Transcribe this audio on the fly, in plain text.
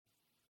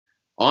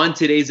On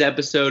today's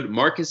episode,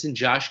 Marcus and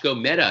Joshko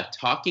Mehta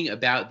talking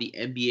about the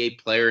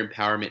NBA player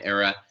empowerment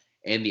era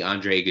and the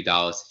Andre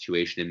Iguodala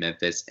situation in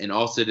Memphis, and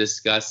also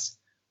discuss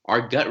our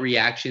gut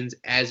reactions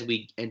as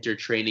we enter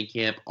training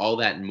camp, all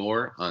that and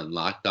more on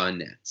Locked On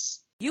Nets.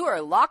 You are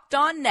Locked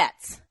On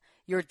Nets,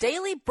 your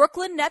daily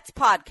Brooklyn Nets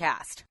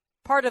podcast,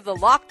 part of the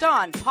Locked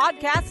On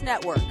Podcast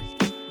Network,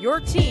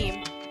 your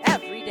team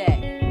every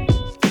day.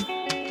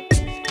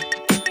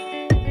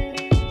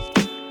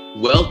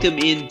 Welcome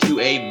into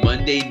a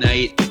Monday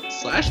night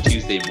 /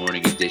 Tuesday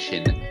morning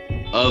edition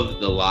of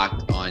the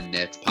Locked On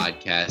Nets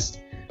podcast.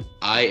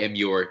 I am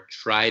your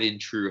tried and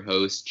true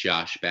host,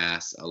 Josh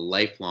Bass, a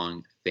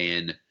lifelong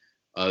fan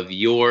of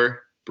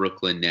your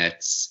Brooklyn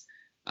Nets.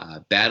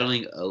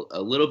 Battling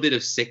a little bit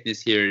of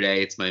sickness here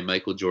today. It's my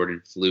Michael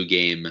Jordan flu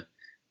game.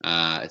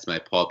 It's my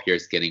Paul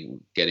Pierce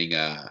getting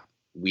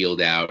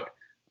wheeled out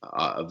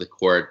of the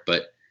court,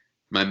 but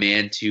my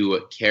man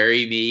to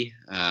carry me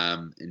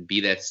and be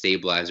that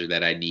stabilizer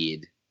that I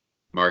need,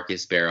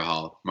 Marcus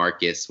Barahal.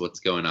 Marcus, what's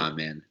going on,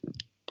 man?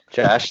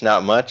 Josh,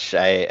 not much.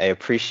 I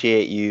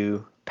appreciate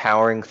you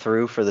powering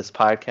through for this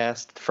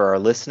podcast. For our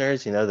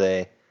listeners, you know,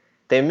 they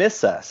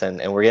miss us,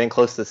 and we're getting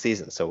close to the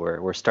season, so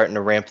we're starting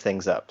to ramp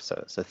things up.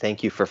 So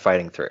thank you for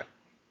fighting through.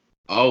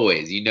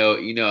 Always, you know,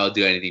 I'll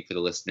do anything for the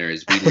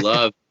listeners. We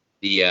love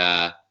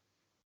the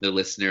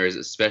listeners,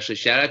 especially.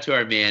 Shout out to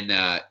our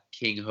man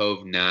King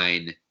Hove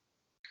 9.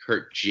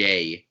 Kurt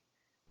J.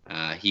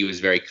 He was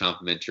very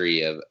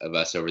complimentary of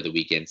us over the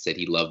weekend, said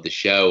he loved the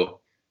show.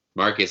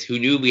 Marcus, who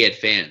knew we had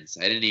fans?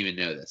 I didn't even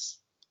know this.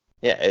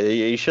 Yeah, are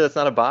you sure that's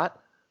not a bot?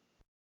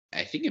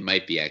 I think it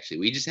might be, actually.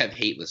 We just have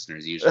hate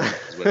listeners usually,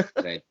 is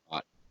what I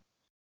thought.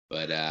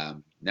 But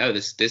no,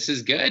 this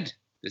is good.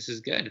 This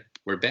is good.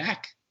 We're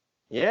back.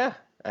 Yeah,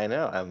 I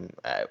know.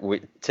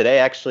 Today,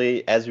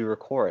 actually, as we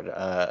record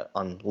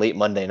on late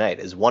Monday night,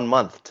 is 1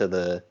 month to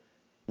the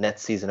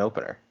Nets season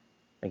opener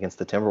against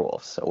the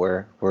Timberwolves, so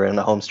we're in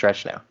the home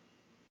stretch now.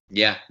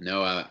 Yeah,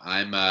 no,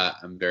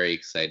 I'm very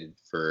excited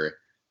for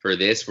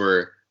this.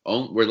 We're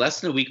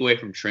less than a week away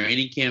from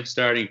training camp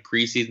starting.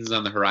 Preseason's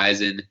on the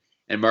horizon,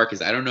 and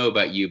Marcus, I don't know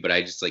about you, but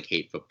I just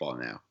hate football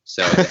now.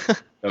 So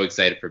so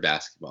excited for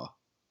basketball.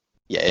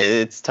 Yeah,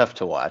 it's tough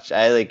to watch.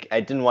 I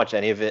didn't watch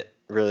any of it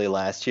really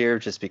last year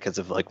just because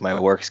of my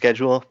work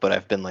schedule, but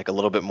I've been a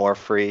little bit more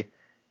free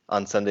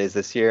on Sundays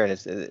this year,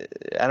 and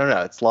I don't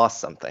know, it's lost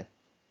something.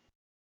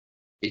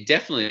 It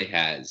definitely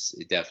has.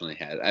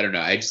 I don't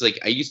know. I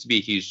used to be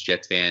a huge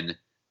Jets fan,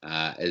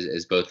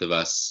 as both of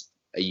us.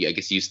 I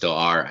guess you still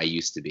are. I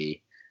used to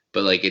be,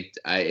 but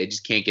I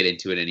just can't get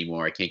into it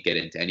anymore. I can't get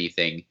into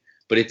anything.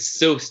 But it's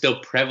so still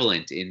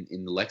prevalent in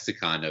the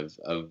lexicon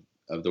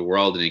of the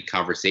world and in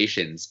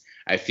conversations.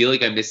 I feel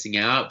like I'm missing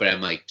out, but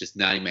I'm just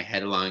nodding my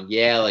head along.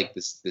 Yeah,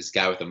 this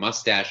guy with a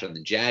mustache on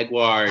the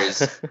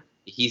Jaguars.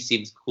 He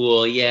seems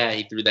cool. Yeah,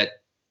 he threw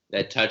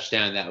that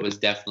touchdown. That was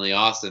definitely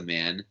awesome,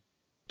 man.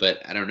 But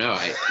I don't know.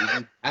 I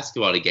need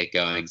basketball to get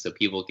going so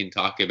people can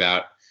talk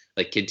about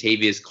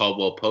Kentavious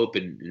Caldwell-Pope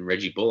and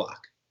Reggie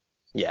Bullock.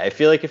 Yeah, I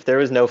feel like if there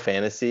was no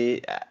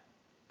fantasy,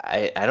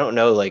 I don't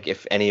know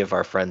if any of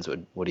our friends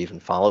would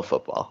even follow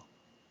football.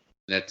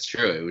 That's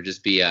true. It would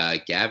just be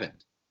Gavin,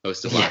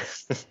 host of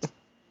Locked.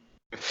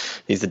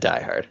 He's a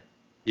diehard.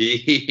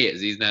 He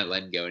is. He's not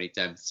letting go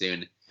anytime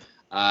soon.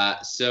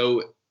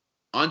 So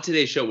on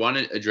today's show, I want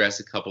to address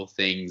a couple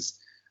things.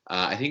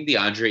 I think the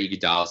Andre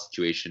Iguodala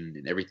situation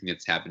and everything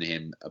that's happened to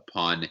him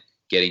upon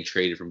getting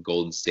traded from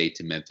Golden State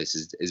to Memphis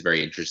is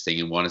very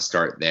interesting, and want to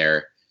start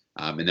there.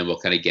 And then we'll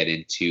kind of get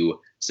into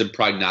some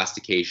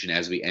prognostication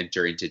as we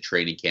enter into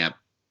training camp,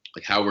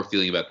 how we're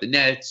feeling about the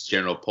Nets,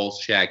 general pulse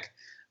check,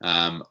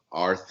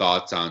 our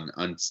thoughts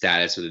on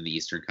status within the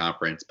Eastern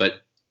Conference.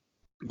 But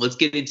let's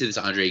get into this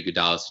Andre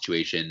Iguodala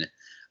situation.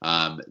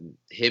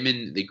 Him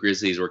and the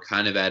Grizzlies were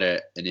kind of at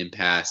an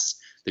impasse.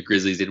 The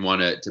Grizzlies didn't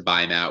want to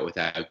buy him out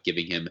without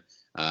giving him,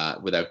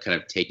 without kind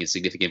of taking a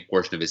significant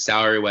portion of his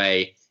salary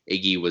away.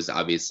 Iggy was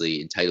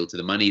obviously entitled to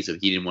the money, so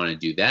he didn't want to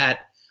do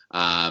that,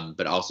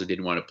 but also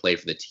didn't want to play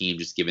for the team,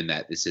 just given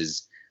that this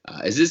is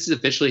this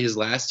officially his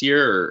last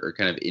year or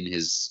kind of in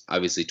his,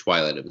 obviously,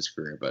 twilight of his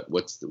career? But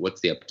what's the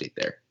update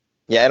there?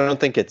 Yeah, I don't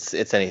think it's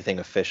anything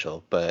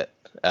official, but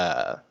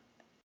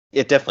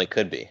it definitely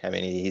could be. I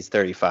mean, he's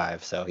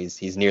 35, so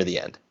he's near the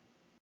end.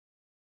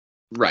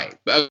 Right.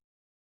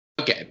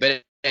 Okay,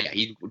 but yeah,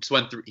 he just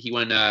won. He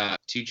won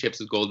 2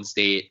 chips with Golden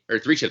State, or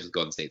 3 chips with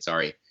Golden State.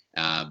 Sorry,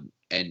 and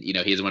he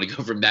doesn't want to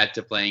go from that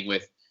to playing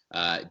with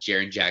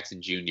Jaren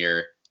Jackson Jr.,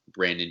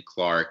 Brandon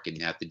Clark,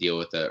 and have to deal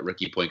with a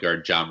rookie point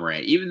guard John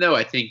Morant. Even though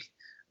I think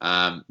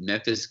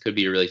Memphis could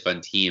be a really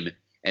fun team,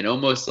 and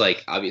almost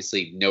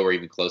obviously nowhere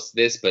even close to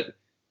this, but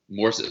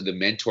more so the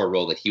mentor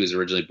role that he was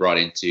originally brought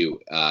into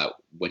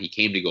when he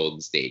came to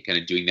Golden State, kind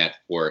of doing that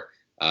for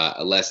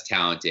a less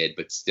talented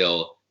but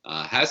still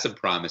has some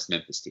promise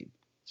Memphis team.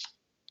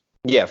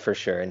 Yeah, for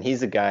sure. And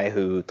he's a guy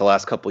who the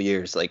last couple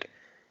years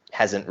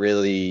hasn't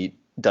really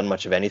done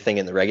much of anything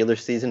in the regular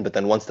season, but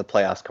then once the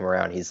playoffs come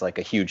around, he's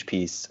a huge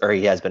piece, or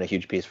he has been a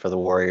huge piece for the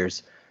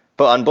Warriors,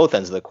 but on both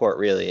ends of the court,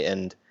 really.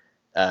 And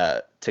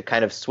to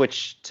kind of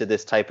switch to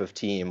this type of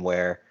team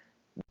where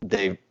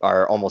they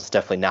are almost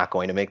definitely not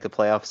going to make the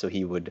playoffs. So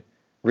he would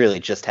really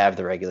just have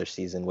the regular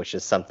season, which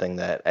is something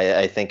that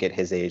I think at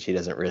his age he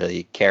doesn't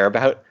really care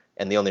about.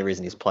 And the only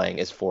reason he's playing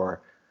is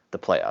for the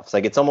playoffs.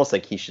 Like, it's almost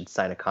like he should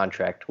sign a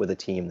contract with a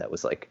team that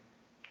was like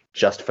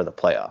just for the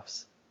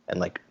playoffs and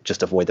like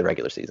just avoid the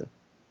regular season.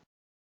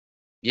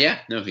 Yeah,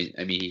 no,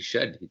 he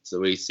should. It's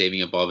what he's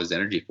saving up all of his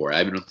energy for.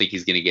 I don't think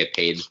he's going to get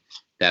paid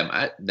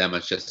that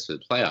much just for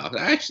the playoffs.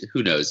 Actually,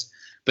 who knows?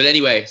 But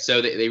anyway,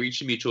 so they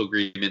reached a mutual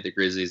agreement, the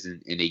Grizzlies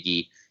and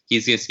Iggy.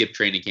 He's going to skip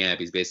training camp.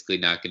 He's basically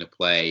not going to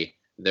play.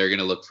 They're going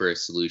to look for a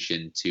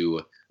solution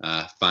to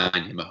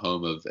find him a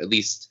home of at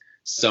least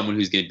someone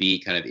who's going to be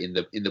kind of in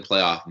the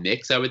playoff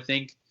mix, I would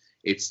think.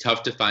 It's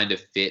tough to find a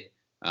fit,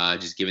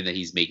 just given that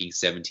he's making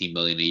 $17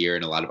 million a year,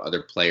 and a lot of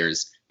other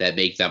players that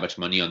make that much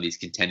money on these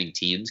contending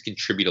teams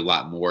contribute a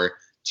lot more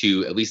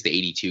to at least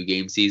the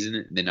 82-game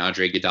season than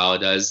Andre Iguodala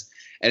does.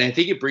 And I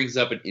think it brings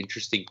up an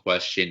interesting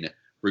question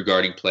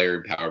regarding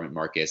player empowerment,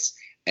 Marcus.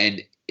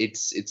 And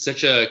it's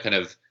such a kind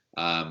of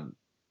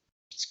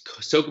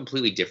so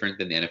completely different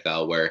than the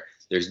NFL, where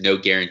there's no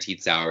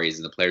guaranteed salaries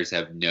and the players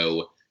have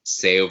no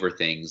say over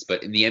things.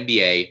 But in the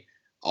NBA,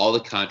 all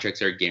the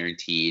contracts are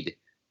guaranteed.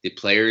 The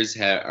players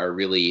are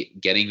really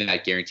getting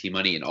that guaranteed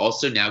money. And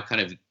also now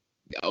kind of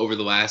over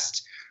the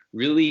last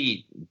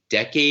really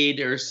decade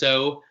or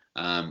so,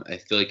 I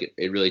feel like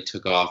it really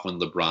took off when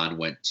LeBron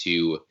went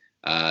to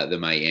the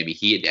Miami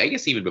Heat. I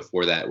guess even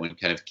before that, when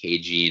kind of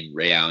KG and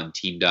Ray Allen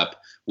teamed up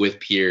with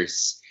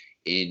Pierce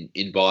in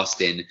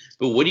Boston.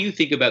 But what do you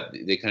think about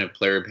the kind of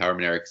player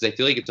empowerment era? Because I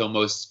feel like it's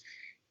almost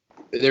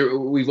there.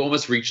 We've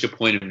almost reached a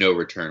point of no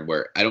return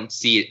where I don't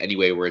see it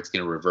anyway where it's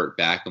going to revert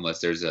back unless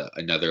there's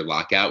another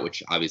lockout,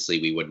 which obviously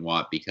we wouldn't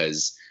want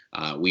because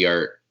we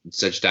are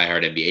such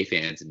diehard NBA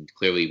fans and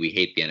clearly we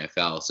hate the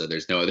NFL. So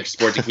there's no other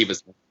sport to keep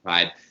us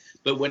occupied.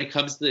 But when it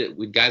comes to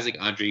with guys like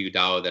Andre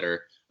Iguodala that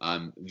are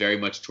very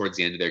much towards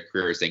the end of their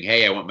career saying,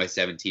 hey, I want my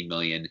 $17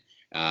 million.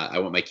 I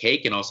want my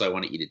cake, and also I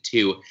want to eat it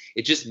too.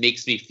 It just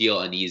makes me feel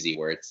uneasy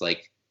where it's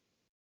like,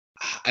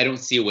 I don't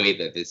see a way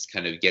that this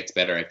kind of gets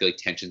better. I feel like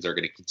tensions are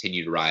going to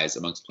continue to rise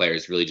amongst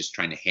players really just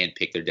trying to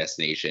handpick their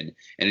destination.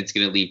 And it's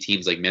going to leave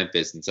teams like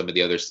Memphis and some of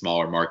the other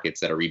smaller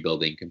markets that are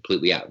rebuilding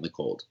completely out in the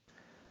cold.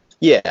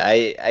 Yeah,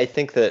 I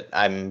think that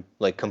I'm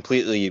like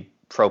completely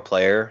pro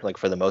player, like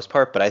for the most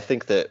part, but I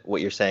think that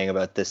what you're saying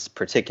about this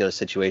particular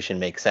situation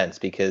makes sense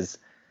because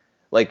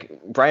like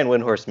Brian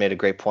Windhorst made a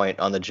great point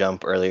on The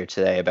Jump earlier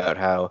today about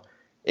how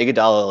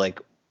Iguodala, like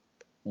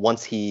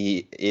once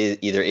he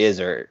is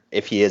or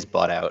if he is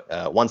bought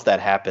out, once that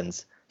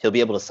happens, he'll be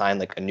able to sign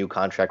like a new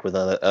contract with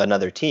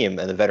another team,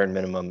 and the veteran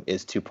minimum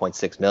is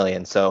 $2.6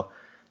 million. So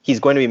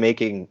he's going to be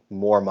making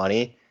more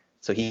money,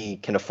 so he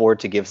can afford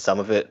to give some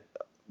of it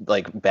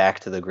like back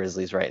to the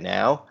Grizzlies right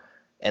now.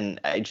 And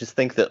I just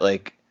think that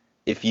like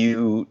if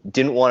you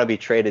didn't want to be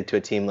traded to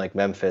a team like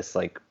Memphis,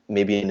 like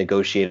maybe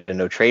negotiate a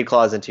no trade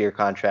clause into your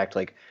contract.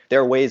 Like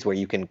there are ways where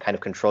you can kind of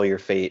control your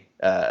fate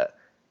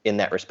in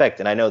that respect.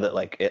 And I know that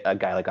like a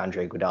guy like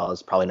Andre Iguodala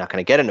is probably not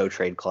going to get a no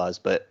trade clause,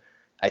 but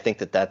I think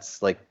that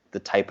that's like the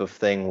type of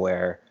thing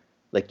where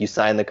like you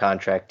sign the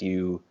contract,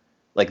 you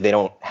like they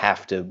don't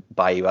have to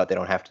buy you out, they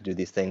don't have to do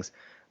these things.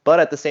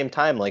 But at the same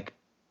time, like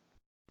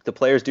the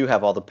players do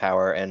have all the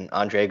power, and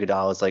Andre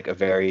Iguodala is like a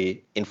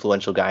very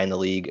influential guy in the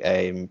league.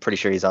 I'm pretty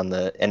sure he's on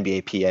the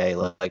NBA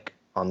PA, like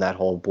on that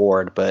whole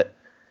board. But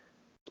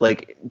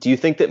like, do you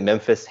think that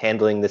Memphis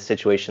handling this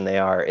situation they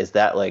are, is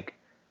that like,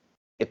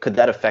 could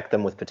that affect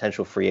them with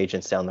potential free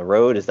agents down the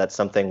road? Is that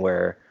something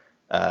where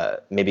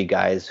maybe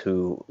guys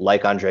who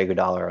like Andre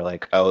Iguodala are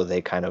like, oh,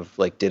 they kind of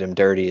like did him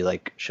dirty,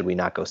 like should we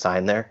not go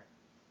sign there?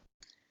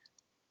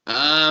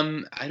 I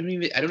don't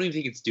even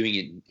think it's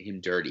doing him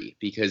dirty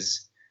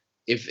because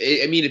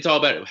it's all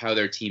about how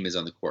their team is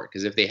on the court.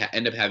 Because if they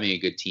end up having a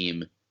good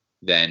team,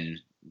 then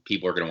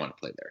people are going to want to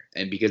play there.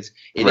 And because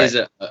it is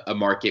a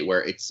market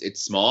where it's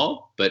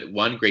small, but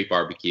one great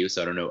barbecue.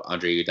 So I don't know,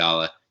 Andre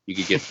Iguodala, you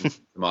could get some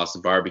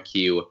awesome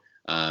barbecue.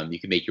 You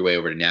can make your way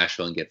over to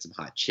Nashville and get some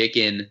hot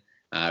chicken.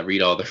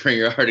 Read all the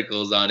Ringer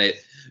articles on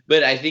it.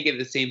 But I think at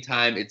the same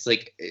time, it's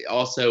like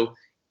also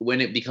when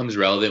it becomes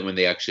relevant, when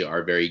they actually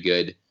are very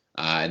good.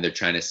 And they're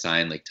trying to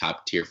sign like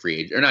top tier free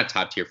agents, or not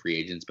top tier free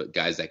agents, but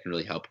guys that can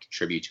really help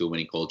contribute to a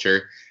winning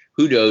culture.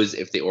 Who knows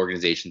if the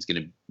organization's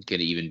going to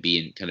even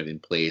be in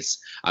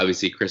place?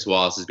 Obviously, Chris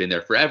Wallace has been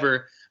there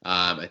forever.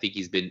 I think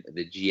he's been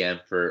the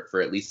GM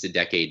for at least a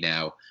decade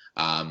now.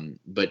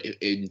 But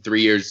in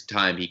 3 years'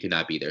 time, he could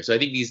not be there. So I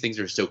think these things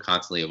are so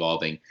constantly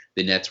evolving.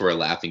 The Nets were a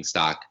laughing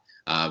stock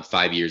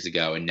 5 years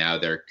ago, and now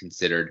they're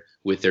considered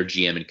with their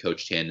GM and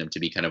coach tandem to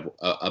be kind of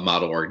a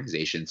model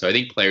organization. So I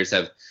think players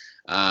have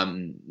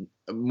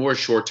more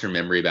short-term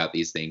memory about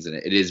these things, and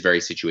it is very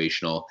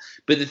situational.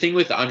 But the thing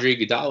with Andre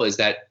Iguodala is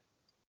that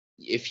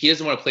if he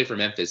doesn't want to play for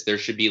Memphis, there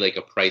should be like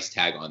a price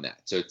tag on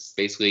that. So it's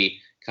basically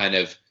kind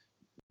of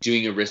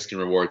doing a risk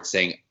and reward,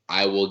 saying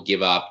I will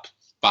give up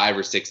 $5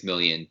 or $6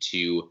 million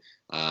to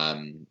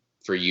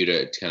for you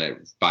to kind of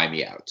buy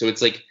me out. So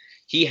it's like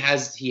he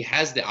has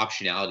the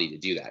optionality to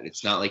do that.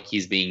 It's not like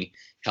he's being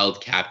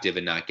held captive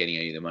and not getting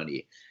any of the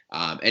money.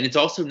 And it's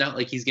also not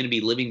like he's going to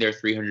be living there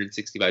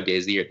 365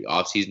 days a year. The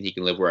offseason, he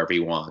can live wherever he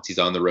wants. He's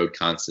on the road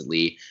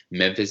constantly.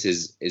 Memphis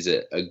is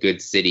a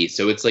good city.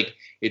 So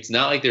it's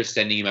not like they're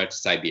sending him out to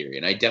Siberia.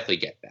 And I definitely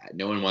get that.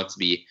 No one wants to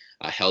be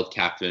held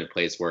captive in a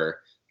place where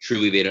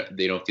truly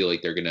they don't feel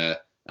like they're going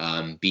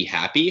to be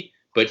happy.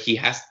 But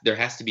there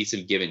has to be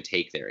some give and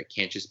take there. It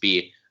can't just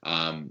be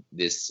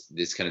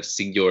this kind of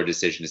singular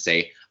decision to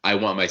say, I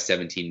want my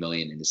 $17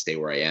 million and to stay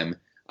where I am.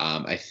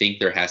 I think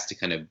there has to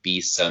kind of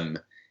be some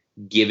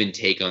give and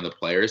take on the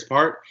player's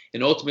part.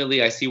 And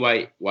ultimately, I see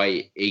why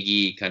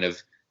Iggy kind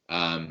of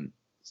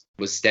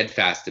was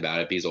steadfast about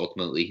it, because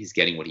ultimately he's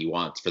getting what he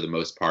wants for the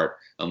most part,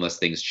 unless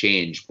things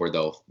change where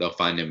they'll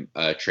find him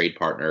a trade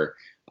partner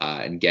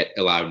and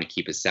allow him to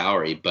keep his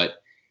salary. But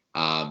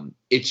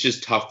it's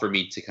just tough for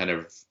me to kind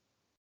of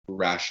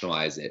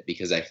rationalize it,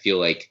 because I feel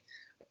like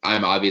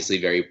I'm obviously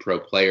very pro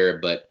player,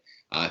 but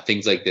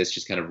things like this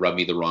just kind of rub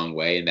me the wrong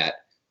way, and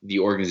that the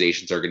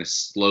organizations are going to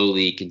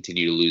slowly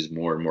continue to lose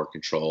more and more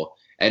control.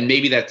 And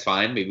maybe that's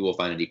fine. Maybe we'll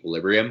find an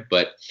equilibrium,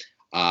 but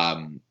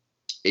I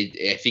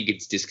think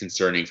it's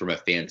disconcerting from a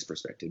fan's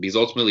perspective, because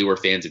ultimately we're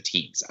fans of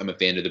teams. I'm a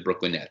fan of the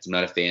Brooklyn Nets. I'm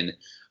not a fan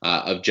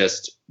of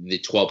just the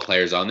 12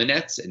 players on the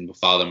Nets and we'll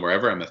follow them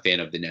wherever. I'm a fan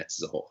of the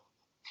Nets as a whole.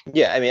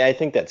 Yeah, I mean, I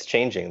think that's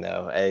changing,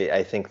 though.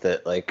 I think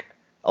that, like,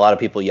 a lot of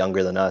people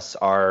younger than us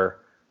are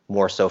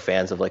more so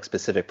fans of, like,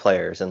 specific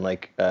players, and,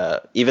 like,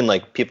 even,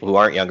 like, people who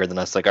aren't younger than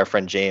us, like our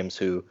friend James,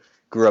 who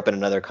grew up in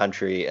another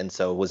country and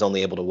so was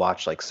only able to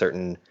watch, like,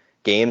 certain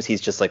games.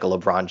 He's just, like, a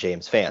LeBron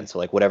James fan, so,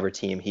 like, whatever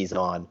team he's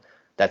on,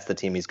 that's the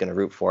team he's going to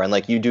root for. And,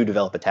 like, you do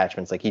develop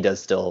attachments. Like, he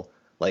does still,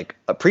 like,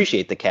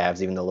 appreciate the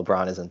Cavs even though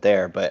LeBron isn't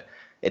there, but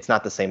it's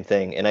not the same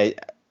thing. And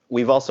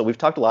we've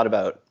talked a lot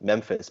about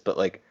Memphis, but,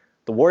 like,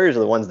 the Warriors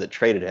are the ones that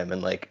traded him,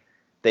 and, like,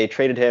 they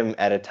traded him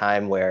at a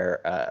time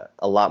where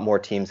a lot more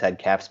teams had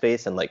cap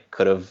space and, like,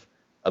 could have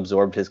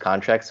absorbed his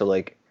contract. So,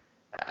 like,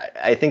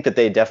 I think that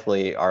they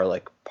definitely are,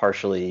 like,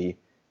 partially,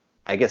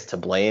 I guess, to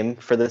blame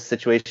for this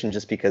situation,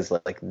 just because,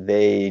 like,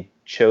 they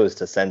chose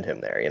to send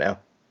him there, you know?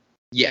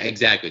 Yeah,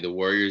 exactly. The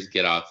Warriors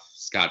get off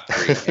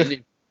scot-free.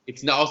 And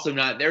it's also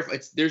not their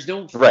fault. There's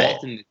no fault Right.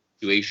 in the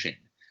situation.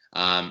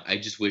 I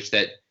just wish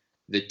that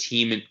the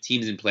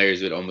teams and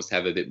players would almost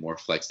have a bit more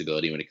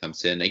flexibility when it comes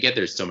to it. And I get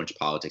there's so much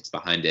politics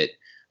behind it.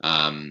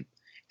 And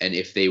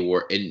if they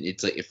were, and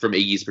it's like, from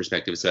Iggy's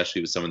perspective,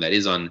 especially with someone that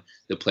is on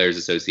the Players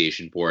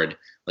Association board,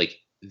 like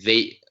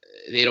he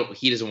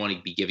doesn't want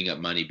to be giving up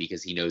money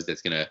because he knows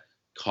that's going to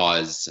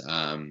cause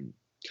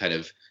kind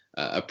of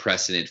a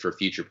precedent for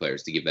future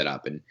players to give that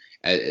up. And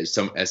as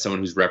someone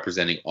who's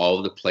representing all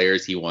of the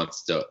players, he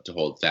wants to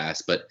hold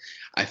fast. But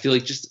I feel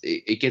like just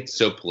it gets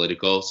so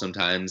political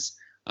sometimes.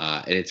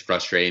 And it's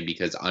frustrating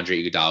because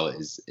Andre Iguodala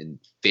is a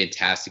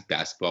fantastic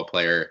basketball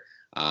player,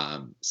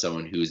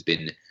 someone who's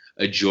been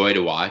a joy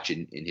to watch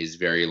in his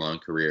very long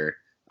career,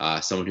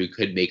 someone who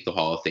could make the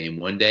Hall of Fame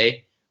one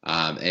day.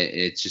 And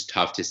it's just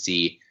tough to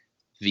see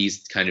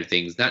these kind of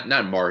things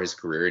not mar his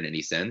career in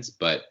any sense,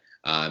 but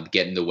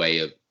get in the way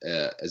of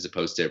as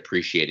opposed to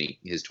appreciating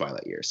his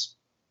twilight years.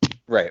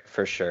 Right,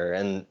 for sure.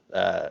 And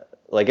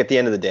like, at the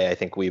end of the day, I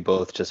think we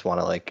both just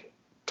want to, like,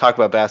 talk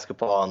about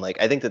basketball, and,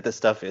 like, I think that this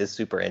stuff is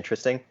super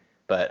interesting,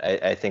 but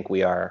I think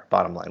we are,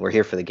 bottom line, we're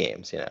here for the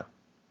games, you know.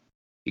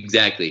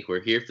 Exactly, we're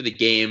here for the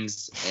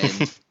games,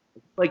 and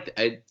like,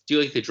 I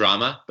do like the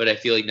drama, but I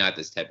feel like not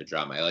this type of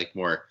drama. I like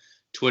more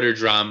Twitter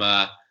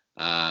drama,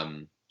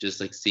 just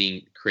like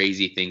seeing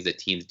crazy things that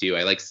teams do.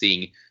 I like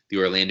seeing the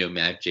Orlando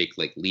Magic,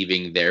 like,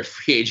 leaving their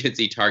free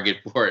agency target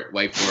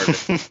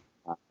whiteboard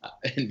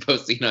and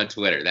posting on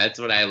Twitter. That's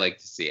what I like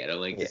to see. I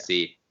don't like to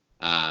see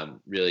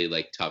really,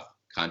 like, tough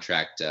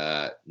contract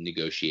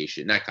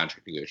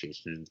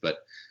negotiations, but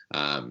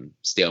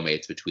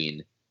stalemates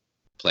between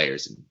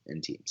players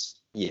and teams.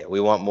 Yeah, we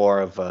want more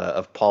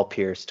of Paul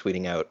Pierce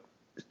tweeting out,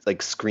 like,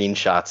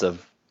 screenshots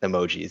of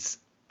emojis.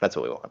 That's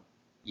what we want.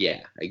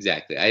 Yeah,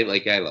 exactly. I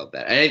love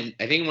that. I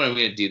think what I'm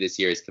going to do this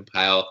year is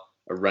compile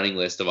a running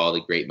list of all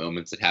the great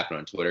moments that happen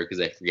on Twitter, because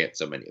I forget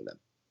so many of them.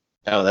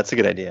 Oh, that's a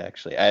good idea,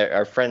 actually.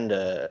 Our friend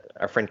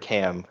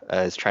Cam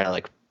is trying to,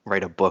 like,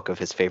 write a book of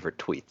his favorite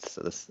tweets.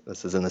 So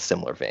this is in a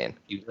similar vein.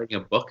 You writing a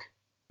book?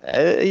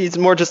 He's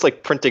more just,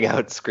 like, printing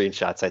out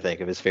screenshots, I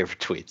think, of his favorite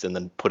tweets and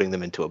then putting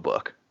them into a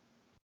book.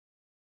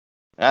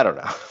 I don't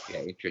know.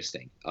 Yeah,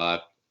 interesting.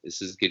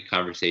 This is good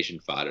conversation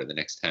fodder the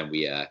next time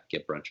we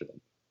get brunch with him.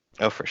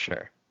 Oh, for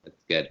sure.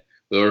 That's good.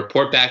 We'll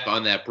report back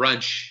on that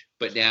brunch,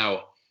 but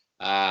now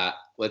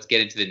let's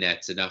get into the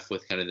Nets. Enough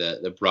with kind of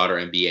the broader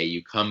NBA.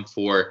 You come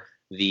for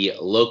the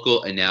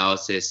local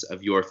analysis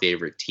of your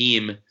favorite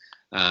team.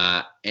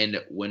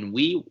 And when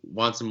we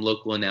want some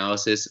local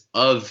analysis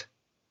of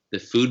the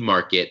food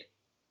market,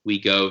 we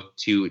go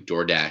to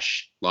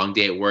DoorDash. Long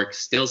day at work,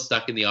 still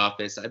stuck in the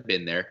office. I've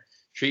been there.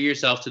 Treat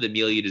yourself to the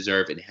meal you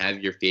deserve and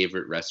have your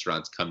favorite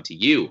restaurants come to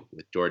you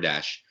with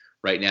DoorDash.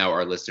 Right now,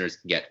 our listeners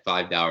can get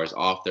 $5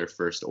 off their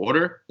first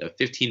order of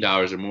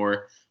 $15 or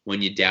more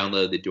when you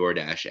download the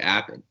DoorDash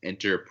app and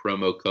enter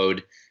promo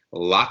code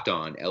Locked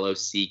On,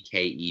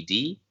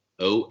 LOCKEDON.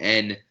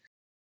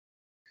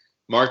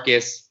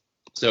 Marcus,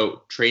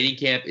 so training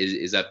camp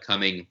is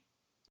upcoming.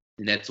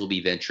 The Nets will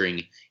be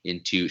venturing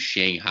into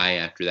Shanghai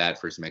after that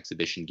for some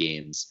exhibition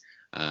games.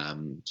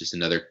 Just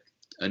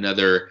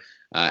another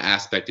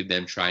aspect of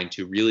them trying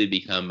to really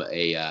become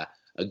a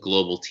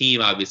global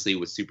team, obviously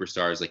with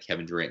superstars like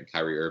Kevin Durant and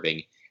Kyrie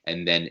Irving,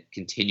 and then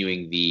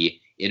continuing the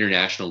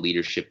international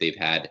leadership they've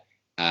had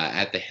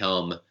at the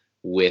helm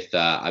with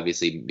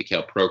obviously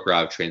Mikhail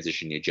Prokhorov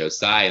transitioning to Joe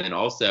Tsai, and then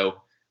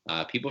also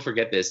people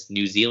forget this,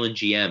 New Zealand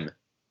GM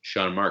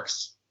Sean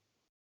Marks.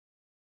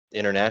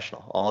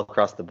 International, all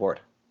across the board.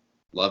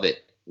 Love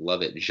it.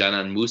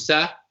 Janan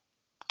Musa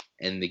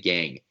and the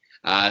gang.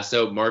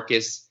 So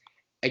Marcus,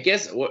 I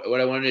guess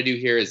what I wanted to do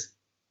here is,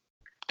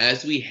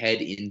 as we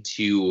head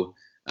into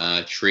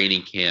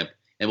training camp,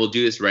 and we'll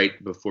do this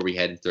right before we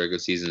head into the regular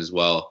season as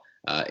well,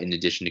 in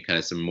addition to kind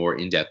of some more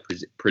in-depth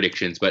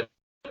predictions, but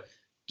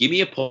give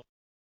me a pulse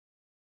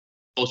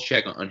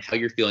check on how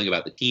you're feeling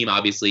about the team.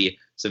 Obviously,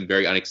 some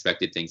very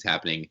unexpected things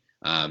happening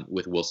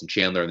with Wilson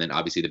Chandler, and then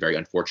obviously the very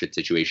unfortunate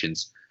situation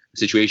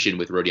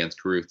with Rodions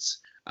Kurucs.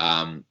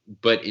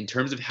 But in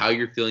terms of how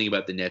you're feeling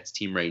about the Nets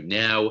team right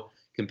now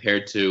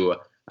compared to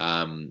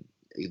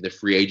the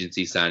free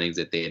agency signings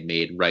that they had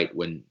made right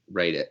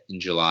in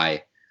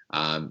July,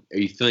 are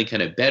you feeling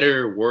kind of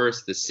better,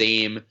 worse, the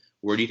same?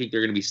 Where do you think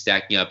they're going to be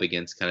stacking up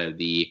against kind of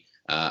the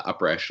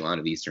upper echelon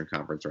of the Eastern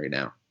Conference right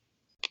now?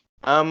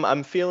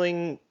 I'm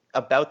feeling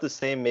about the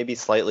same, maybe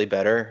slightly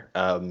better.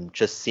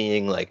 Just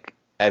seeing, like,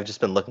 I've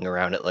just been looking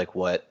around at like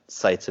what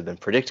sites have been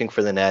predicting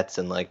for the Nets,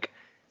 and like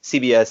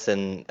CBS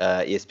and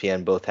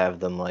ESPN both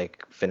have them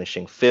like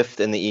finishing 5th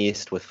in the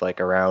East with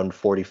like around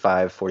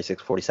 45,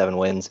 46, 47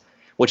 wins,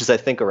 which is I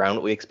think around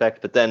what we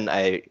expect. But then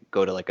I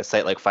go to like a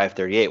site like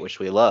 538, which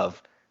we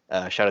love.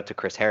 Shout out to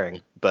Chris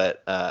Herring,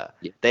 but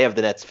they have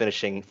the Nets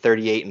finishing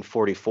 38 and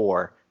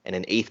 44 and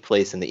in 8th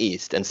place in the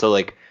East. And so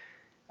like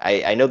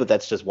I know that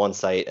that's just one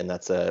site, and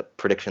that's a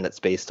prediction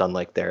that's based on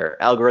like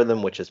their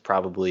algorithm, which is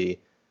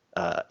probably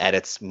at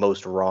its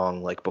most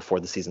wrong like before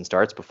the season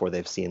starts, before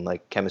they've seen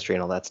like chemistry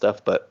and all that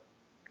stuff. But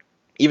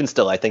even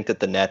still, I think that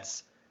the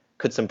Nets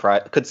could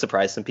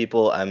surprise some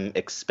people. I'm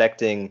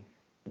expecting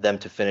them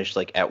to finish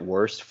like at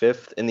worst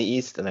 5th in the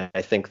East, and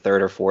I think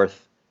 3rd or 4th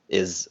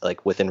is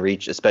like within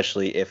reach,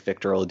 especially if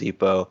Victor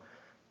Oladipo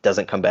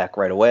doesn't come back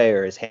right away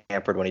or is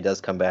hampered when he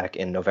does come back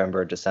in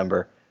November or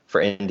December for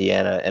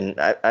Indiana. And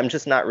I'm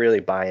just not really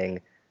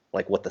buying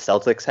like what the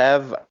Celtics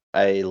have.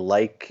 I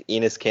like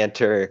Enes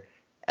Kanter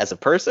as a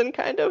person,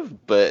 kind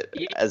of, but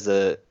as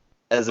a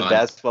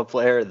basketball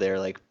player, they're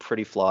like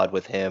pretty flawed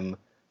with him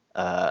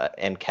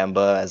and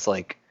Kemba as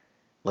like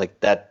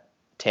that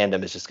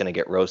tandem is just going to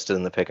get roasted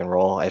in the pick and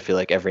roll, I feel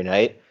like, every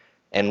night.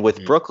 And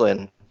with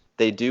Brooklyn,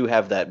 they do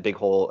have that big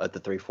hole at the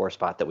 3-4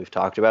 spot that we've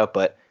talked about,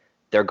 but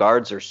their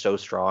guards are so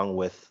strong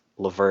with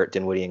LeVert,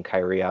 Dinwiddie, and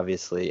Kyrie,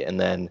 obviously. And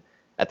then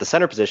at the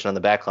center position on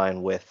the back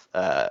line with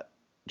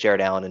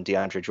Jared Allen and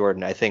DeAndre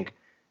Jordan, I think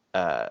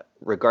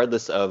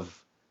regardless of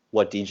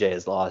what DJ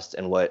has lost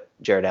and what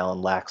Jared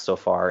Allen lacks so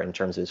far in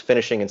terms of his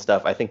finishing and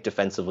stuff, I think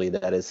defensively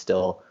that is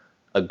still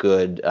a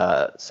good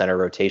center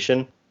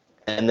rotation.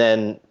 And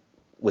then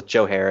with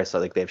Joe Harris,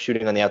 I think they have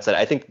shooting on the outside.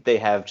 I think they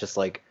have just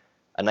like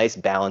a nice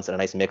balance and a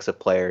nice mix of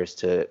players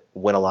to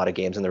win a lot of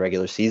games in the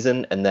regular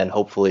season, and then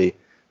hopefully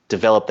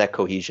develop that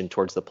cohesion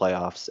towards the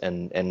playoffs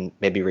and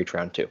maybe reach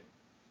round 2.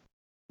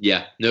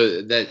 Yeah,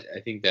 no, I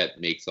think that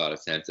makes a lot of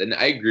sense. And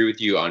I agree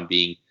with you on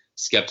being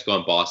skeptical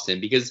on Boston,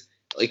 because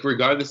like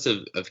regardless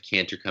of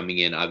Kanter coming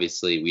in,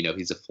 obviously we know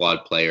he's a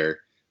flawed player,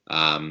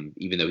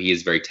 even though he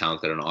is very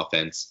talented on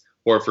offense.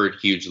 Horford,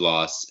 huge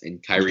loss,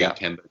 and Kyrie and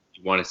Kemba,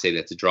 you want to say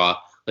that's a draw.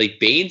 Like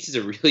Baines is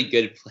a really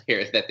good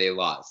player that they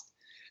lost.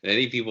 And I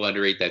think people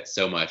underrate that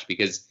so much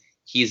because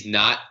he's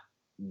not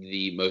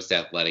the most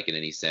athletic in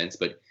any sense,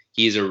 but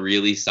he's a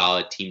really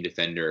solid team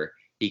defender.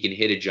 He can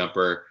hit a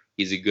jumper.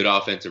 He's a good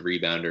offensive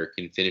rebounder,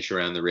 can finish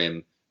around the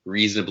rim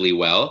reasonably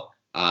well.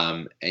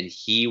 And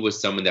he was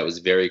someone that was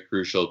very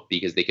crucial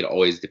because they could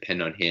always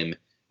depend on him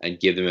and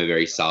give them a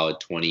very solid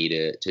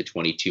 20 to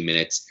 22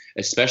 minutes,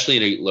 especially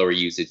in a lower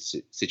usage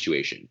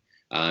situation.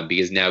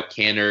 Because now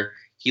Kanter,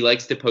 he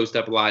likes to post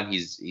up a lot.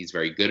 He's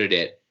very good at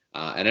it.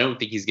 And I don't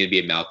think he's going to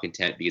be a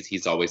malcontent because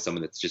he's always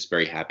someone that's just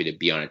very happy to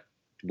be on it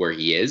where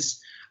he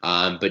is.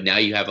 But now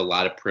you have a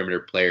lot of perimeter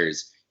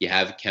players. You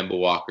have Kemba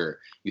Walker.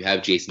 You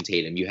have Jason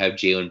Tatum. You have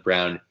Jaylen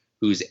Brown,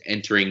 who's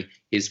entering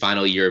his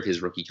final year of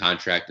his rookie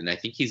contract. And I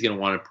think he's going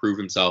to want to prove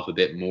himself a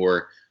bit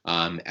more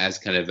as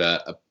kind of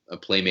a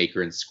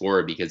playmaker and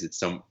scorer, because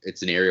it's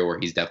an area where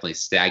he's definitely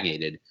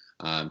stagnated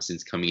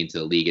since coming into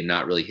the league, and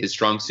not really his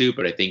strong suit.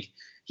 But I think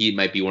he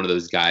might be one of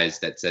those guys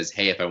that says,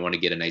 hey, if I want to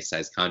get a nice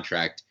size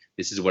contract,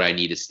 this is what I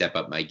need to step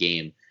up my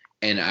game.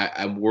 And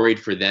I'm worried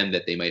for them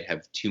that they might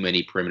have too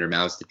many perimeter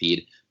mouths to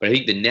feed. But I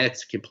think the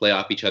Nets can play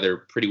off each other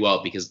pretty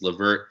well because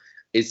LeVert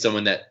is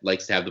someone that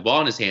likes to have the ball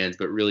in his hands,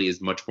 but really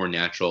is much more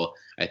natural,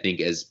 I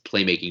think, as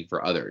playmaking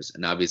for others.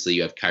 And obviously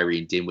you have Kyrie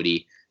and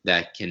Dinwiddie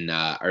that can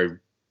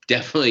are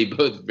definitely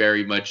both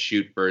very much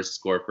shoot first,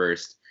 score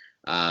first.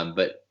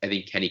 But I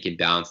think Kenny can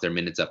balance their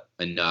minutes up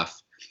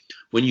enough.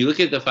 When you look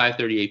at the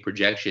 538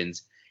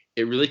 projections,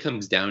 it really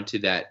comes down to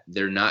that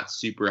they're not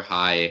super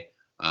high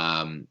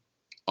on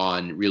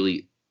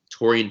really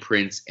Taurean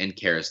Prince and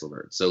Caris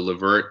LeVert. So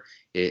LeVert,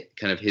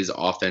 kind of his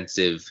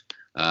offensive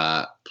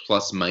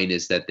plus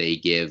minus that they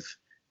give,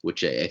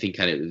 which I think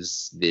kind of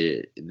is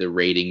the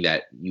rating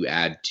that you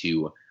add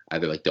to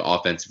either like the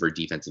offensive or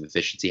defensive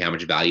efficiency, how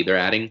much value they're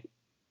adding.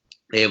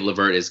 They have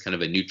LeVert as kind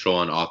of a neutral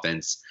on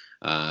offense,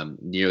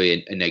 nearly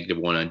a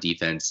 -1 on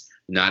defense,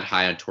 not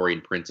high on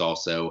Taurean Prince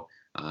also.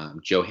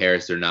 Joe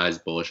Harris, they're not as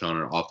bullish on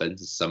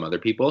offense as some other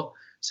people.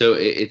 So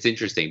it's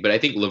interesting. But I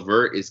think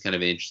LeVert is kind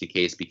of an interesting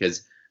case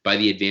because by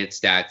the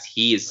advanced stats,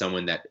 he is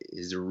someone that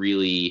has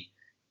really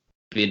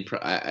been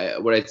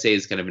what I'd say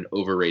is kind of an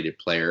overrated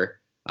player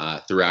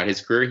throughout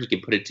his career. He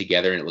can put it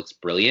together and it looks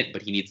brilliant,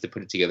 but he needs to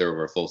put it together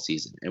over a full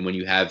season. And when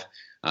you have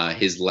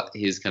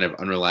his kind of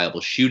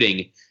unreliable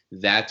shooting,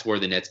 that's where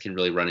the Nets can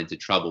really run into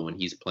trouble when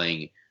he's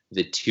playing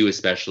the 2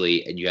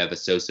 especially, and you have a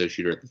so-so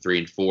shooter at the 3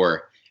 and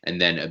 4, and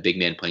then a big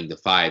man playing the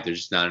 5. There's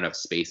just not enough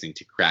spacing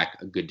to crack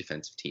a good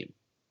defensive team.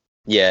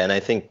 Yeah, and I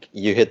think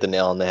you hit the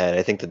nail on the head.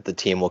 I think that the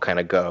team will kind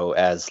of go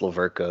as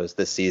LeVert goes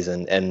this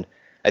season, and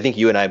I think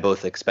you and I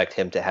both expect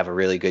him to have a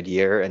really good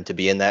year and to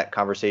be in that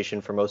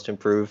conversation for most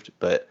improved.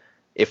 But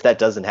if that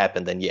doesn't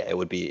happen, then yeah, it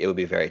would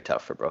be very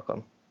tough for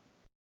Brooklyn.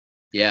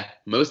 Yeah,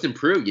 most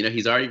improved.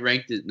 He's already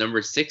ranked at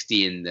number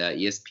 60 in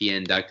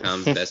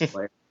ESPN.com's best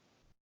player,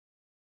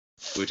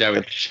 which I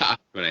was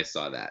shocked when I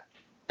saw that.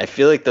 I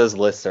feel like those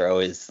lists are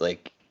always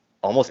like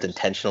almost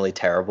intentionally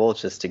terrible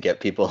just to get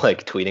people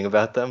like tweeting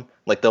about them.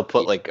 Like they'll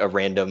put like a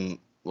random,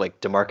 like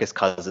DeMarcus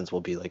Cousins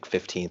will be like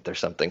 15th or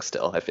something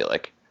still, I feel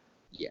like.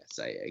 Yes,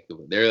 I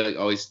could. They're like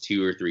always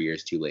 2 or 3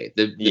 years too late.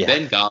 The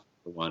Ben Goff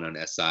one on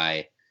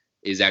SI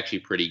is actually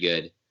pretty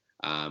good.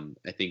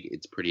 I think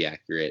it's pretty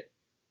accurate.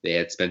 They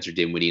had Spencer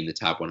Dinwiddie in the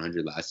top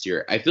 100 last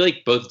year. I feel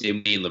like both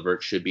Dinwiddie and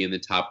LeVert should be in the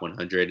top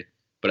 100,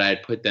 but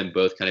I'd put them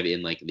both kind of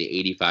in like the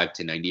 85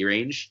 to 90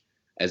 range.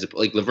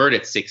 Like LeVert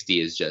at 60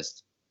 is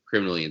just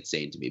criminally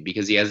insane to me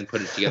because he hasn't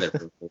put it together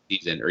for a full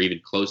season or even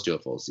close to a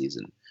full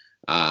season.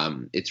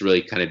 It's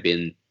really kind of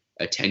been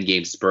a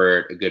 10-game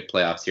spurt, a good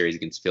playoff series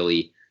against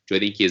Philly. Do I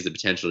think he has the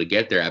potential to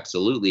get there?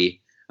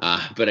 Absolutely.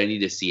 But I need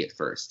to see it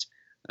first.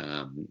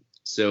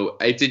 So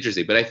it's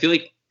interesting. But I feel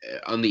like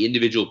on the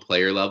individual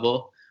player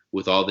level,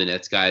 with all the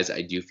Nets guys,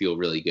 I do feel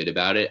really good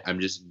about it. I'm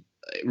just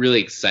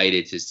really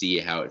excited to see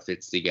how it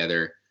fits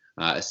together,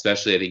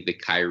 especially I think the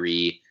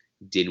Kyrie,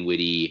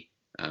 Dinwiddie,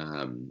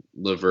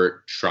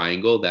 LeVert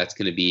triangle. That's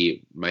going to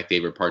be my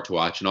favorite part to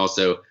watch. And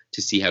also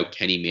to see how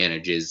Kenny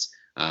manages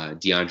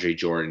DeAndre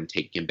Jordan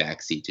taking him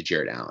backseat to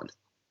Jarrett Allen.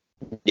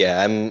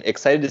 Yeah, I'm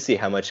excited to see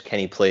how much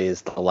Kenny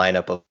plays the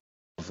lineup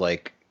of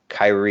like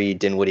Kyrie,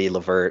 Dinwiddie,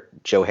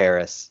 LeVert, Joe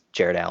Harris,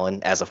 Jarrett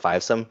Allen as a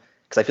fivesome.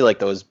 Because I feel like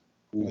those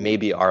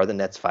maybe are the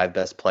Nets' 5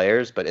 best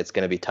players, but it's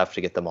going to be tough to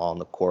get them all on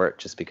the court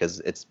just because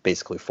it's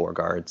basically 4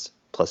 guards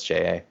plus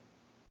JA.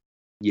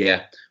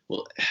 Yeah,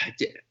 well,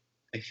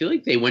 I feel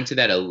like they went to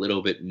that a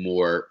little bit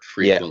more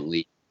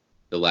frequently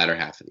the latter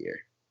half of the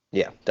year.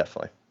 Yeah,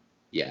 definitely.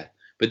 Yeah,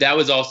 but that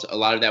was also a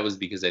lot of that was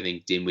because I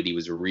think Dinwiddie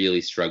was really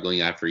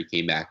struggling after he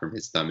came back from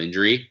his thumb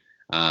injury.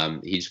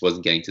 He just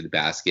wasn't getting to the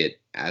basket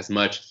as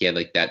much. He had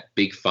like that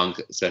big funk,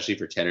 especially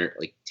for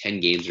 10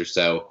 games or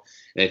so.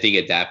 And I think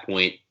at that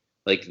point,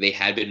 like they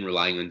had been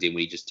relying on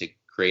Dinwiddie just to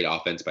create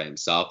offense by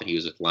himself, and he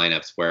was with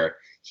lineups where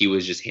he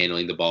was just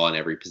handling the ball on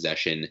every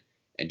possession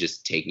and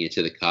just taking it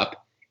to the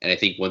cup. And I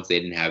think once they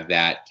didn't have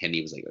that,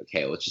 Kenny was like,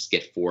 okay, let's just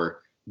get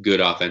 4 good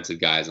offensive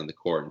guys on the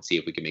court and see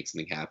if we can make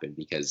something happen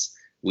because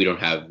we don't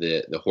have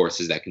the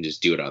horses that can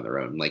just do it on their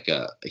own, like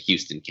a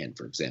Houston can,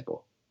 for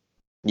example.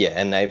 Yeah,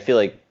 and I feel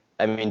like,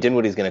 I mean,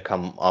 Dinwiddie's going to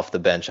come off the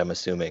bench, I'm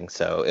assuming,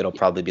 so it'll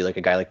probably be like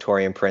a guy like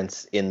Taurean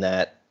Prince in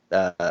that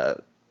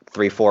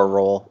 3-4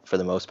 role for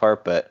the most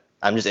part, but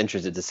I'm just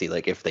interested to see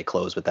like if they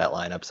close with that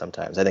lineup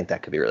sometimes. I think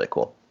that could be really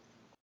cool.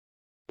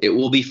 It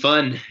will be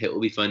fun. It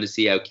will be fun to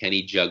see how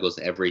Kenny juggles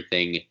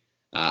everything.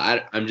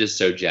 I'm just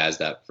so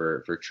jazzed up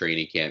for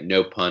training camp.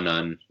 No pun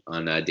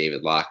on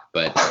David Locke,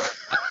 but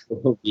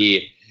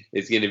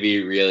it's going to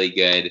be really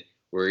good.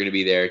 We're going to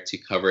be there to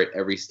cover it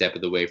every step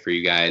of the way for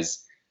you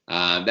guys.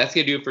 That's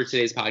going to do it for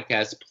today's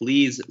podcast.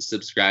 Please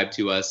subscribe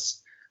to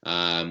us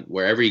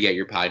wherever you get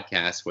your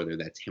podcasts, whether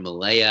that's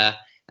Himalaya,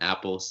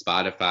 Apple,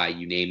 Spotify,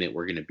 you name it,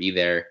 we're going to be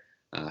there.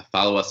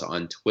 Follow us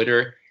on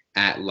Twitter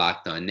at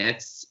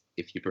LockedOnNets.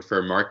 If you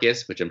prefer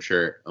Marcus, which I'm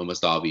sure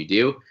almost all of you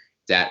do,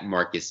 it's at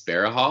Marcus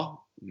Barahal.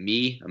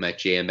 Me, I'm at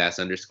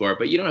JMbass_,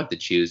 but you don't have to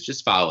choose.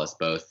 Just follow us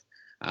both.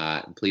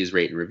 Please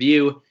rate and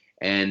review,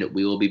 and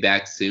we will be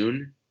back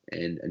soon.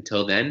 And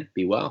until then,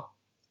 be well.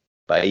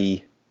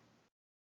 Bye.